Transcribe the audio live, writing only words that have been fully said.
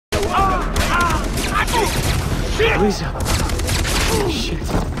Lisa. Shit.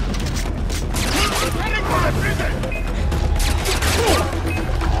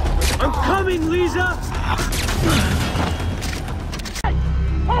 I'm coming, Lisa!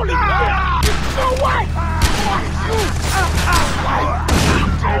 Holy shit! No way!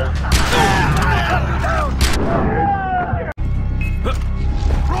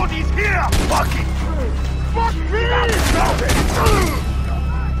 Brody's here! Fuck it! Fuck me!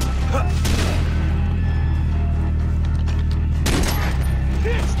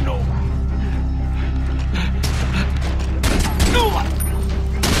 There's no one! No one!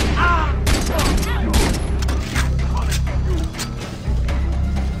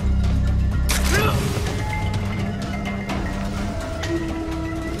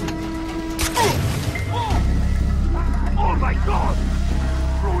 Oh my God!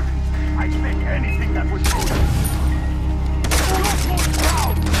 Brody, I'd make anything that was good. You're going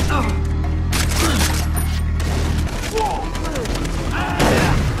down! Whoa!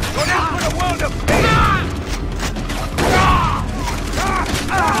 Go down for the world of pain!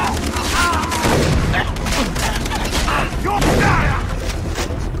 You're there!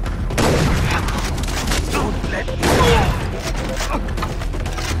 Don't let me go!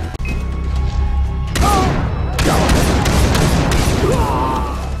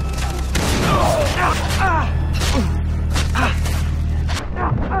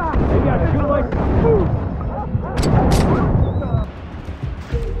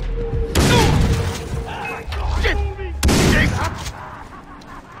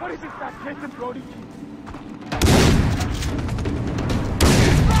 What is this back, Jason, Brody?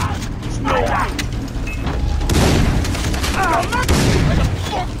 No way!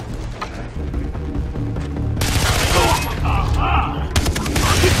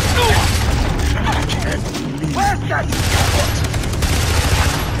 Where's that?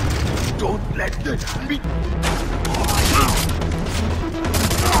 Don't let this be.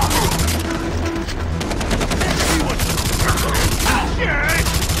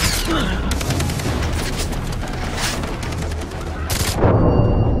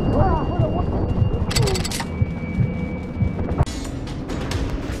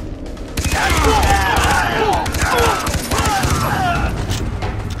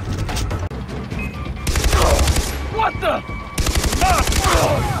 What the?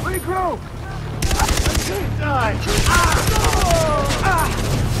 Regroup! Die!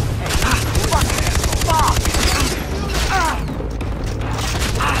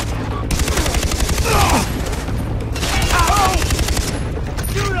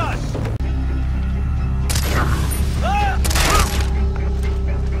 Shoot us!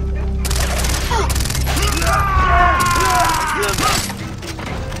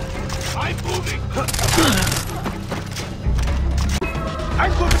 I'm moving!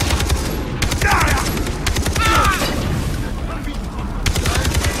 I'm good!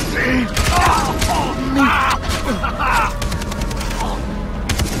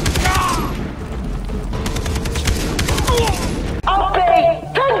 I'll pay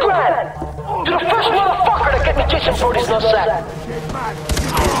 10 grand to the first motherfucker that get me Jason Brody's nutsack.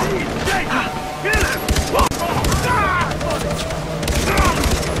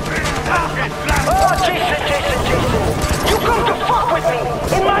 Oh, Jason, you come to fuck with me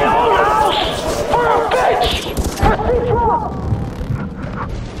in my own house for a bitch! For C-Drop!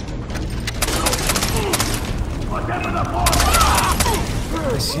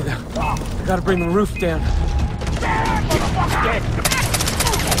 I see them. I gotta bring the roof down.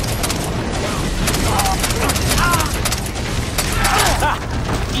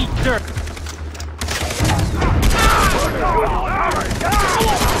 Eat dirt.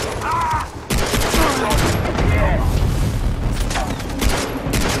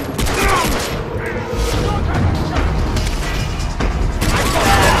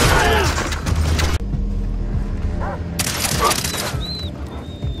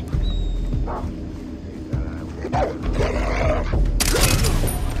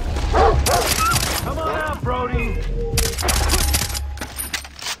 Come on out, Brody.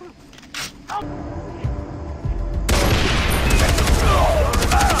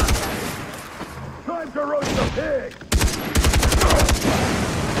 Time to roast the pig!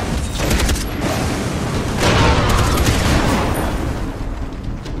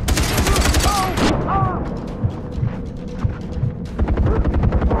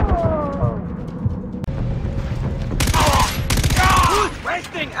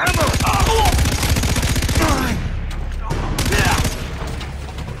 Wasting ammo!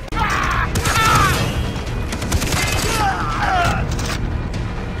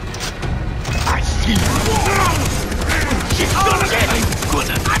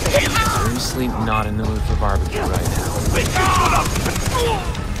 honestly not in the mood for barbecue right now.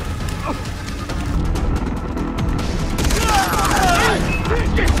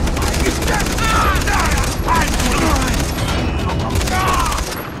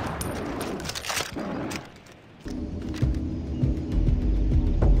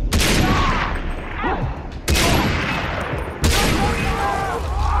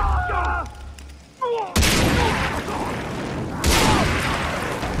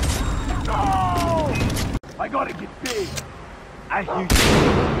 I gotta get big. As usual.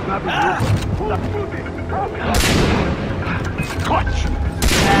 Clutch!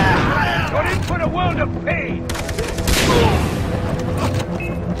 Got in for the world of pain!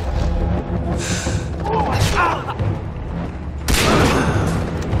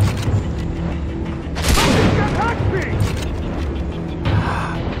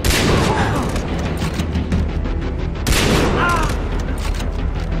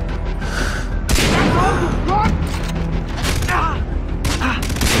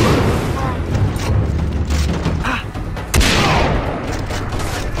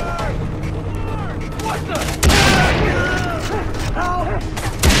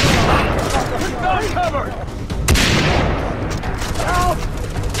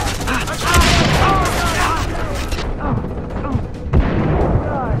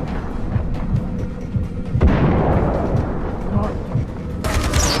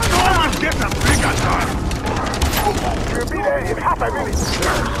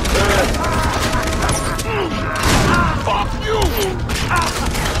 Fuck you!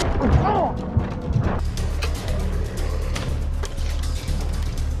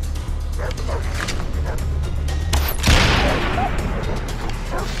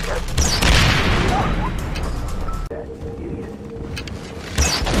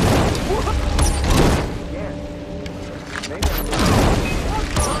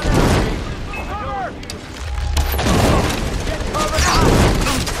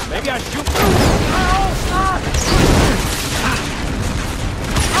 Maybe I shoot.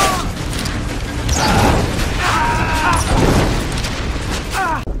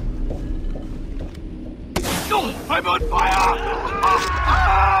 I'm on fire!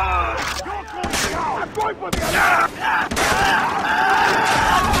 I'm going for the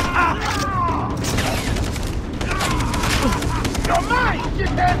You're mine,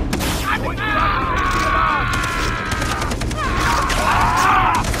 shithead! I'm going to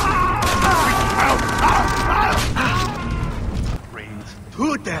rains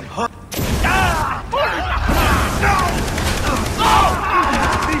too damn hot.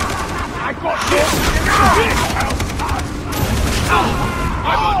 I got you!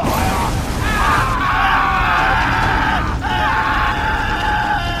 I'm on fire!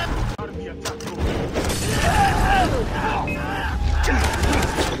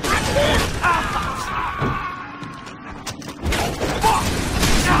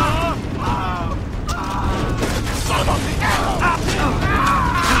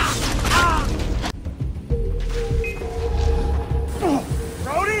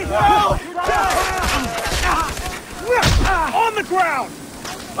 On the ground!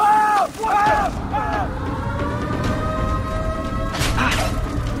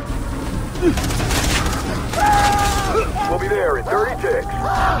 We'll be there in 30 ticks.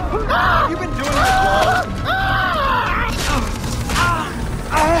 You've been doing this long?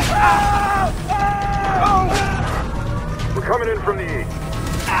 We're coming in from the east.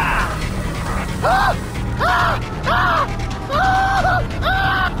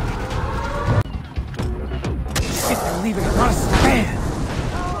 Can't believe it, not a stand.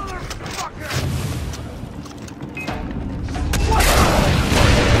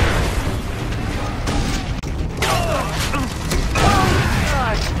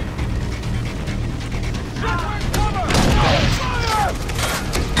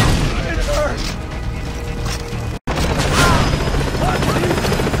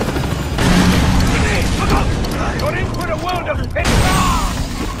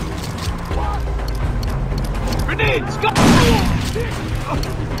 Grenades! Go!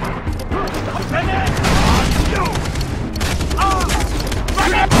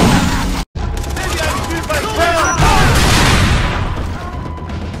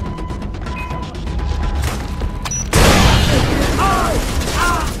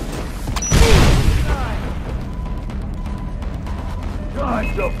 Time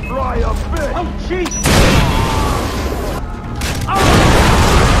to fry a fish! Oh, jeez!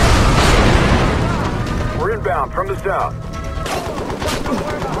 We're inbound from the south.